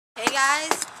Hey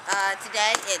guys,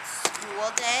 today it's school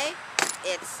day.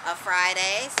 It's a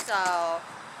Friday, so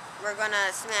we're gonna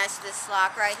smash this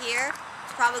lock right here.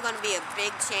 It's probably gonna be a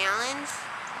big challenge.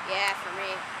 Yeah, for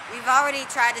me. We've already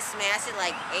tried to smash it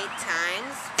like 8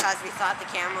 times because we thought the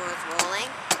camera was rolling.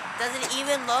 Doesn't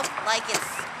even look like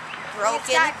it's broken.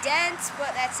 It's got dents,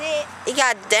 but that's it. It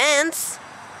got dents.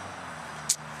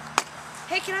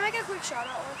 Hey, can I make a quick shout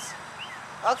out once?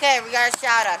 Okay, we got a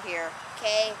shout out here.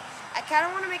 Okay. I kind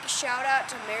of want to make a shout out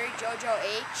to Mary JoJo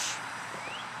H.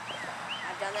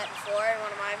 I've done that before in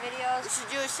one of my videos. We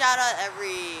should do a shout out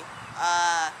every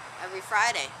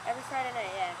Friday. Every Friday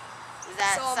night, yeah. Does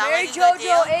that so sound Mary like a good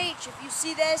JoJo deal? H, if you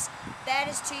see this,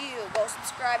 that is to you. Go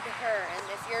subscribe to her, and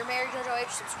if you're Mary JoJo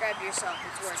H, subscribe to yourself.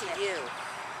 It's worth it. To you.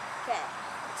 Okay,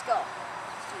 let's go.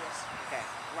 Let's do this. Okay.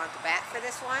 You want the bat for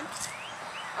this one?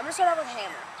 I'm gonna start out with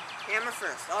hammer. Hammer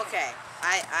first. Okay.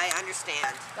 I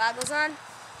understand. Goggles on.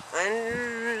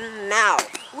 And now.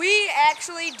 We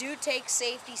actually do take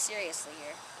safety seriously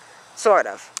here. Sort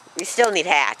of. We still need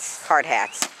hats. Hard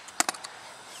hats.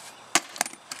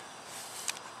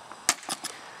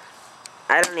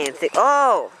 I don't even think.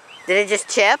 Oh! Did it just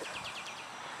chip?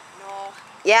 No.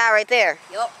 Yeah, right there.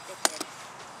 Yup, it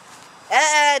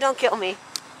did. Don't kill me.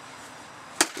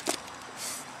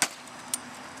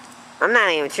 I'm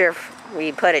not even sure if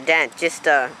we put a dent. Just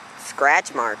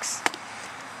scratch marks.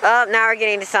 Oh, now we're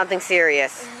getting to something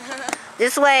serious.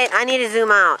 Just wait. I need to zoom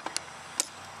out.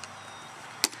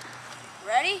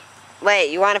 Ready? Wait,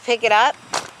 you want to pick it up?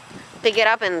 Pick it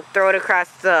up and throw it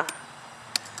across the...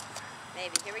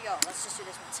 Maybe. Here we go. Let's just do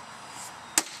this once.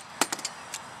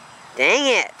 Dang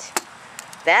it.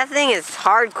 That thing is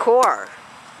hardcore.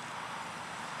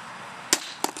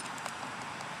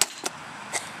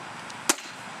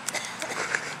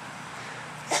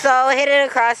 So hit it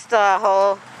across the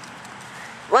hole.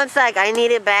 One sec, I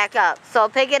need it back up. So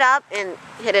pick it up and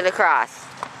hit it across.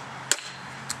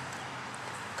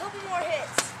 Couple more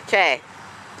hits. Okay.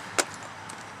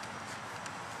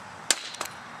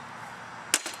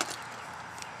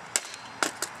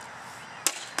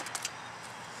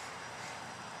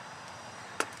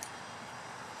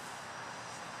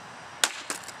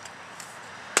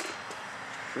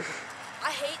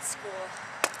 I hate school.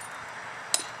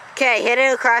 Okay, hit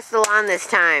it across the lawn this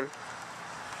time.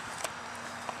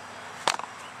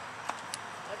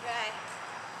 Okay.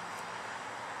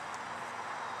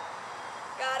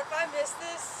 God, if I miss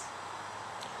this.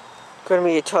 Gonna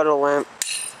be a total limp.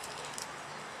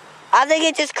 I think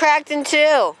it just cracked in 2. Dude,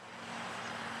 I'm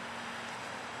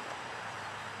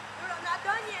not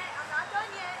done yet. I'm not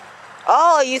done yet.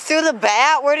 Oh, you threw the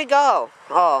bat? Where'd it go?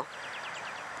 Oh.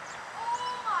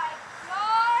 Oh my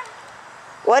God.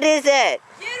 What is it?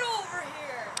 Get over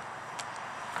here.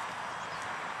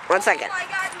 1 second. Oh my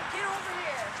God, dude, get over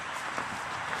here.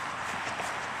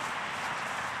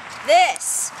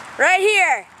 This. Right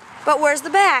here. But where's the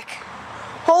back?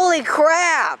 Holy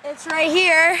crap! It's right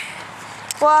here.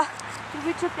 Well,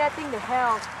 we took that thing to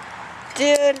hell.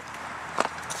 Dude.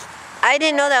 I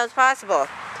didn't know that was possible.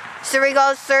 Should we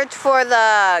go search for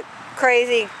the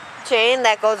crazy chain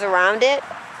that goes around it?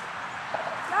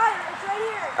 Got it. It's right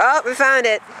here. Oh, we found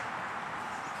it.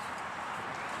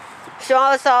 Show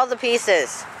us all the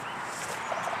pieces.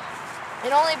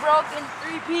 It only broke in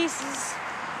 3 pieces.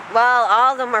 Well,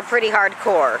 all of them are pretty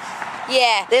hardcore.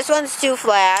 Yeah. This one's too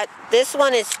flat. This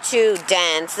one is too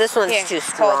dense. This one's Here, too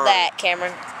strong. hold that,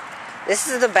 Cameron. This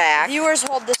is the back. Viewers,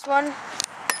 hold this one.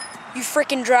 You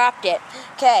freaking dropped it.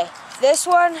 Okay, this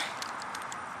one.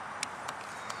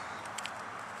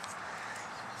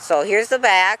 So here's the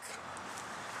back.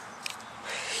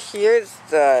 Here's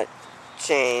the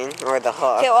chain, or the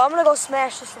hook. Okay, well, I'm going to go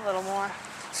smash this a little more.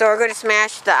 So we're going to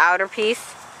smash the outer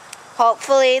piece.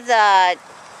 Hopefully the,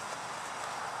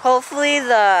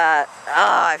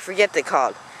 I forget the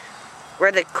code.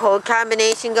 Where the code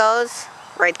combination goes.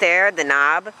 Right there, the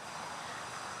knob.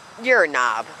 You're a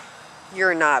knob.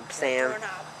 You're a knob, Sam. Door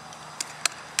knob.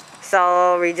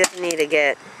 So we just need to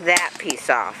get that piece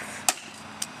off.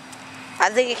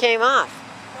 I think it came off.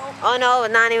 Nope. Oh no,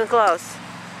 not even close.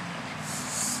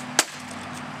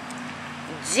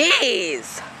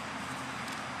 Jeez.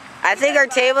 I think our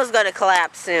table's gonna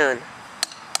collapse soon.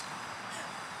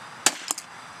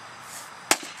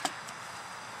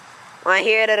 Want to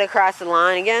hit it across the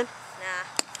lawn again? Nah.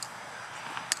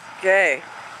 Okay.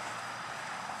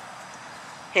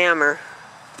 Hammer.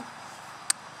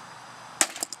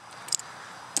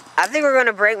 I think we're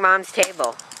gonna break Mom's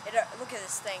table. Look at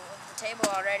this thing. Look at the table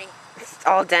already. It's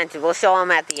all dented. We'll show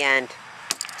them at the end.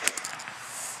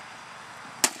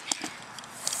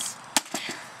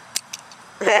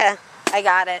 I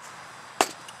got it.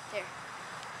 There.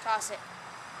 Toss it.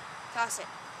 Toss it.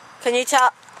 Can you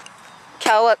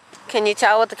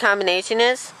tell what the combination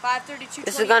is? 532.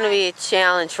 This is going to be a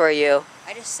challenge for you.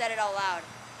 I just said it out loud.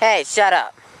 Hey, shut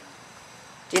up.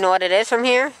 Do you know what it is from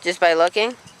here? Just by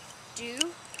looking?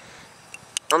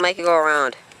 I'll make you go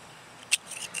around.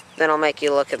 Then I'll make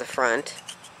you look at the front.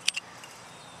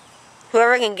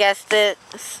 Whoever can guess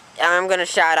this, I'm going to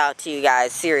shout out to you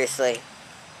guys. Seriously.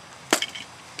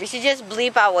 We should just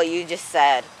bleep out what you just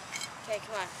said. Okay,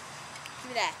 come on. Give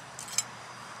me that.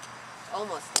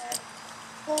 Almost dead.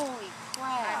 Holy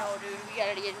crap. I know, dude. We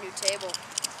gotta get a new table.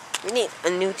 We need a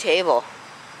new table.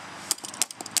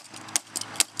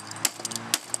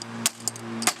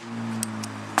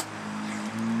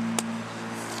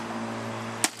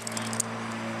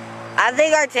 I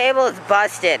think our table is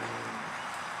busted.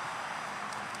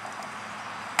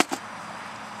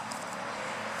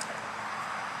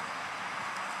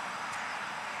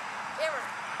 Camera.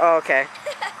 Oh, okay.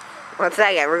 1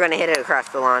 second, we're gonna hit it across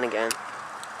the lawn again.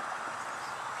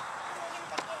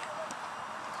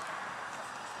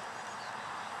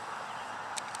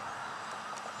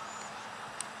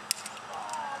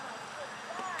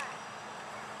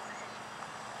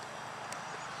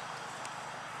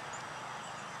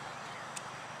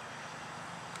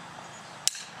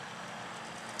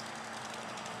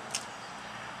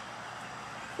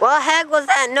 What the heck was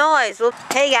that noise? Well,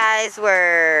 hey guys,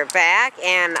 we're back,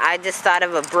 and I just thought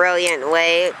of a brilliant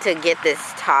way to get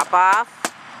this top off.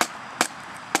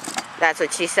 That's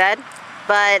what she said.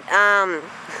 But,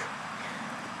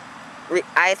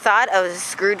 I thought of a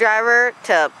screwdriver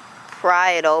to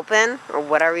pry it open, or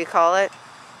whatever you call it.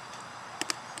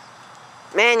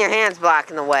 Man, your hand's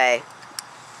blocking the way.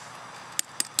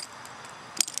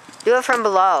 Do it from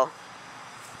below.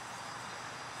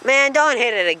 Man, don't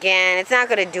hit it again. It's not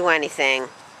going to do anything.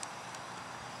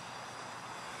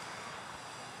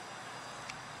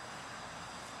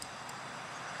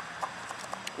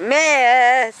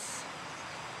 Miss!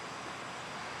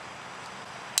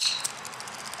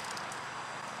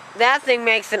 That thing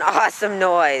makes an awesome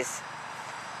noise.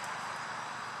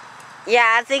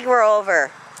 Yeah, I think we're over.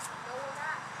 No,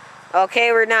 we're not.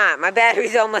 Okay, we're not. My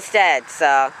battery's almost dead,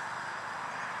 so...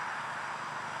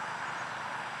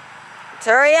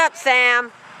 Hurry up,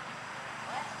 Sam.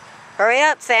 What? Hurry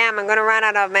up, Sam. I'm going to run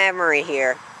out of memory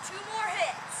here. 2 more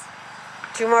hits.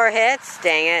 2 more hits?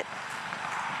 Dang it.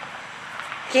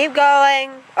 Keep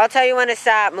going. I'll tell you when to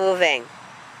stop moving.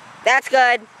 That's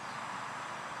good. Went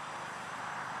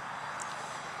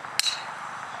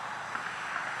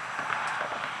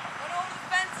over the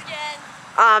fence again.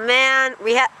 Aw, man.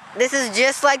 This is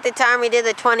just like the time we did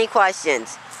the 20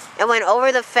 questions. It went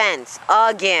over the fence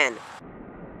again.